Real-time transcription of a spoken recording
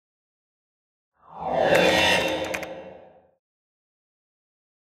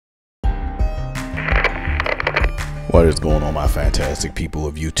What is going on, my fantastic people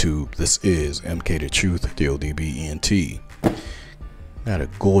of YouTube? This is MK the Truth, DODBENT. Got a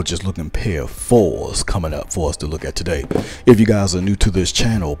gorgeous looking pair of fours coming up for us to look at today. If you guys are new to this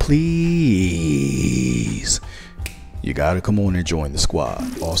channel, please, you gotta come on and join the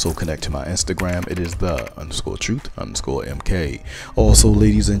squad. Also connect to my Instagram. It is the_truth_MK. Also,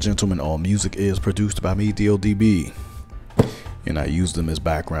 ladies and gentlemen, all music is produced by me, DODB, and I use them as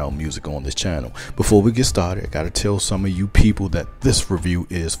background music on this channel. Before we get started, I gotta tell some of you people that this review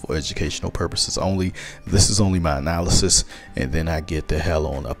is for educational purposes only. This is only my analysis, and then I get the hell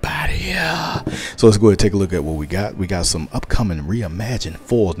on up out of here. So let's go ahead and take a look at what we got. We got some upcoming Reimagined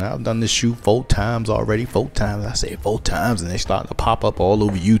 4s. Now, I've done this shoe 4 times already. 4 times, I say 4 times, and they starting to pop up all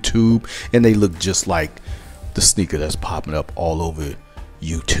over YouTube, and they look just like the sneaker that's popping up all over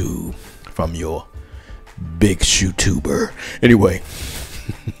YouTube from your big shoe tuber. Anyway,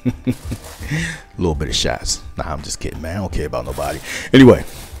 a little bit of shots. Nah, I'm just kidding, man. I don't care about nobody. Anyway,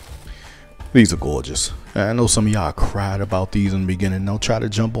 these are gorgeous. I know some of y'all cried about these in the beginning. Don't try to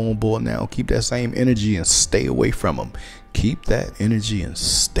jump on board now. Keep that same energy and stay away from them. Keep that energy and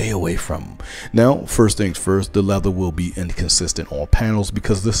stay away from them. Now, first things first, the leather will be inconsistent on panels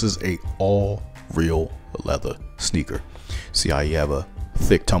because this is a all real leather sneaker. See how you have a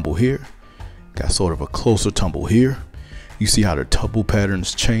thick tumble here? Got sort of a closer tumble here. You see how the tumble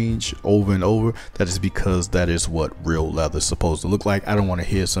patterns change over and over? That is because that is what real leather is supposed to look like. I don't want to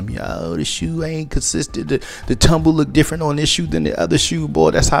hear some, yo, the shoe ain't consistent. The tumble look different on this shoe than the other shoe.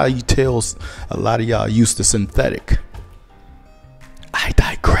 Boy, that's how you tell a lot of y'all used to synthetic. I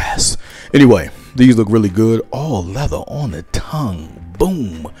digress. Anyway, these look really good. All leather on the tongue.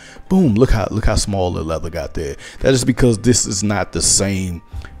 Boom, boom. Look how small the leather got there. That is because this is not the same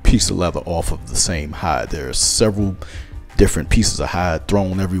piece of leather off of the same hide. There are several different pieces of hide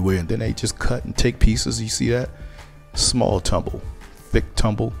thrown everywhere, and then they just cut and take pieces. You see that? Small tumble, thick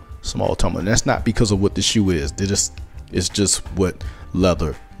tumble, small tumble. And that's not because of what the shoe is. It's just what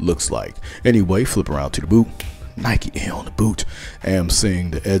leather looks like. Anyway, flip around to the boot. Nike Air on the boot. I am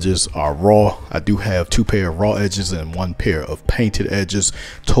seeing the edges are raw. I do have 2 pair of raw edges and 1 pair of painted edges.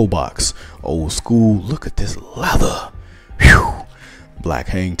 Toe box, old school. Look at this leather. Whew. Black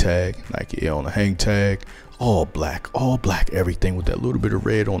hang tag, Nike Air on the hang tag, all black, everything with that little bit of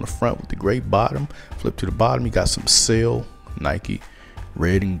red on the front with the gray bottom. Flip to the bottom, you got some sail, Nike,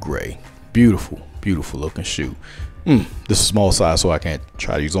 red and gray. Beautiful, beautiful looking shoe. This is small size, so I can't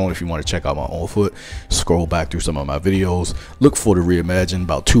try these on. If you want to check out my on foot, scroll back through some of my videos. Look for the Reimagined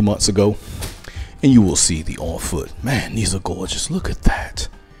about 2 months ago, and you will see the on foot. Man, these are gorgeous. Look at that.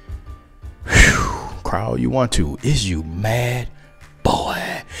 Whew. Cry all you want to. Is you mad?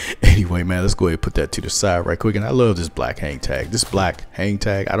 Boy. Anyway, man, let's go ahead and put that to the side right quick. And I love this black hang tag. This black hang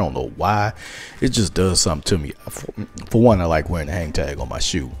tag, I don't know why, it just does something to me. For one, I like wearing the hang tag on my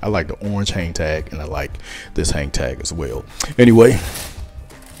shoe. I like the orange hang tag, and I like this hang tag as well. Anyway,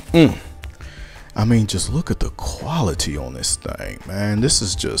 I mean, just look at the quality on this thing, man. This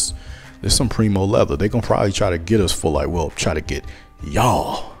is just, there's some primo leather. They're gonna probably try to get us for like, well, try to get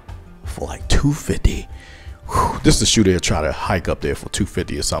y'all for like $250. This is the shoe they'll try to hike up there for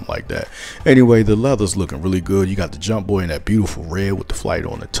 $250 or something like that. Anyway, the leather's looking really good. You got the Jump Boy in that beautiful red with the flight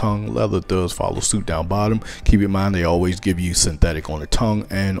on the tongue. Leather does follow suit down bottom. Keep in mind, they always give you synthetic on the tongue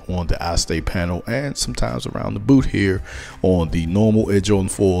and on the eye stay panel, and sometimes around the boot here on the normal Air Jordan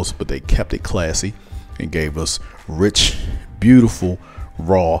 4s, but they kept it classy and gave us rich, beautiful,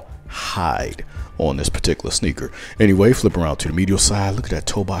 raw hide on this particular sneaker. Anyway, flip around to the medial side. Look at that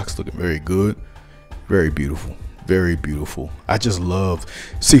toe box, looking very good. Very beautiful, very beautiful. I just love,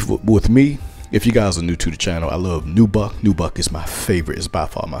 see, with me, if you guys are new to the channel, I love nubuck. Nubuck is my favorite. It's by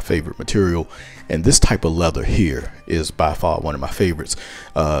far my favorite material, and this type of leather here is by far one of my favorites.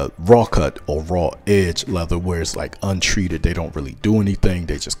 Raw cut or raw edge leather, where it's like untreated. They don't really do anything.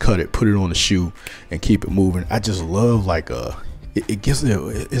 They just cut it, put it on the shoe, and keep it moving. I just love, like, it gives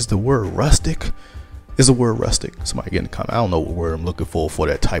it, is the word rustic? Is the word rustic? Somebody get in the comment. I don't know what word I'm looking for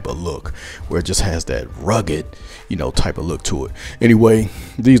that type of look, where it just has that rugged, you know, type of look to it. Anyway,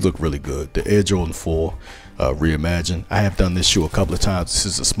 these look really good. The Air Jordan 4 Reimagined. I have done this shoe a couple of times. This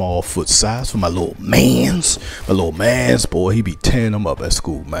is a small foot size for my little mans. My little mans, boy, he be tearing them up at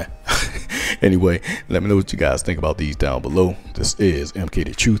school, man. Anyway, let me know what you guys think about these down below. This is MK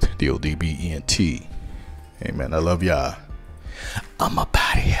the Truth, DODBENT. Hey, man, I love y'all. I'm up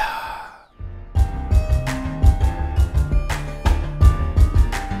out of here.